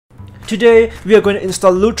Today we are going to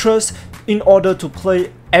install Lutris in order to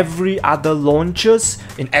play every other launchers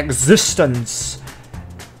in existence.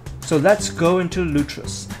 So let's go into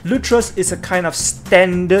Lutris. Lutris is a kind of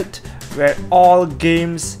standard where all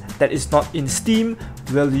games that is not in Steam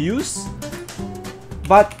will use,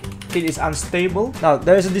 but it is unstable. Now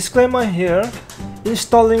there is a disclaimer here.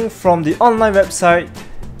 Installing from the online website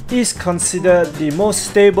is considered the most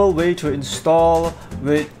stable way to install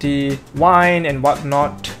with the wine and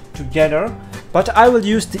whatnot together, but I will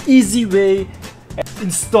use the easy way and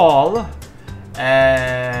install.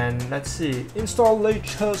 And let's see, install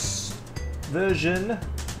latest version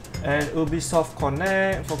and Ubisoft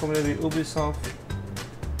Connect for community. Ubisoft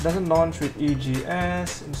doesn't launch with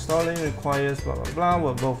EGS. Installing requires blah blah blah.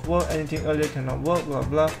 Will both work. Anything earlier cannot work. Blah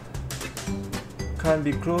blah. Can't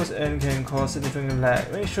be closed and can cause significant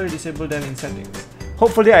lag. Make sure you disable them in settings.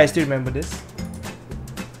 Hopefully I still remember this.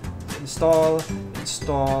 Install,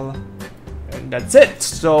 and that's it.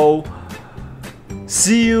 So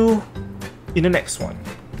see you in the next one.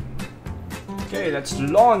 Okay, let's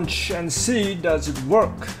launch and see does it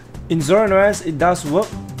work. In ZoneOS it does work,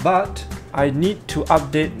 but I need to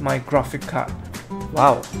update my graphic card.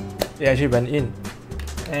 Wow, it actually went in.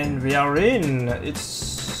 And we are in. It's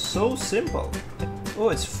so simple. Oh,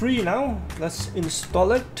 it's free now. Let's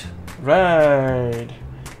install it. Right.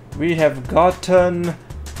 We have gotten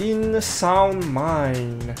In Sound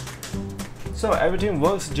Mine. So everything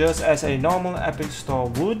works just as a normal Epic Store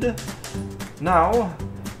would. Now,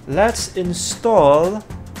 let's install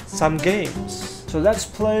some games. So let's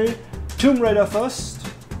play Tomb Raider first.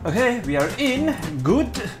 Okay, we are in. Good.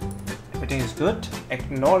 Everything is good.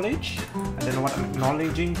 Acknowledge. I don't know what I'm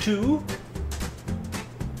acknowledging to.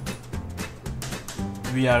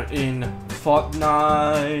 We are in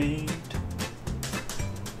Fortnite.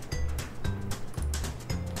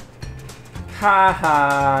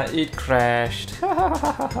 Haha, it crashed.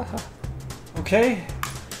 Okay,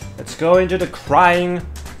 let's go into the Crying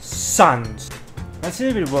Suns. Let's see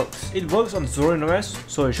if it works. It works on ZoneOS,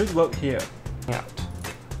 so it should work here.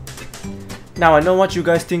 Now I know what you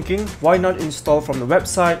guys thinking. Why not install from the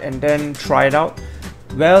website and then try it out?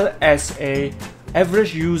 Well, as a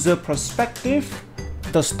average user perspective,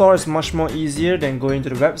 the store is much more easier than going to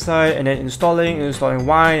the website and then installing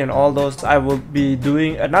wine and all those. I will be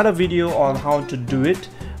doing another video on how to do it,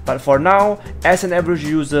 but for now, as an average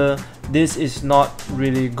user, this is not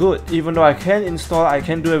really good. Even though I can install, I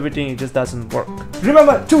can do everything, it just doesn't work.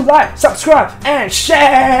 Remember to like, subscribe and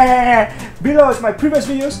share! Below is my previous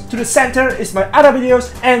videos, to the center is my other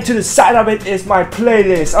videos, and to the side of it is my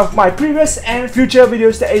playlist of my previous and future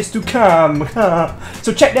videos that is to come.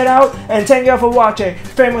 So check that out, and thank you all for watching.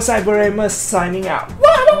 Famous Cyber signing out.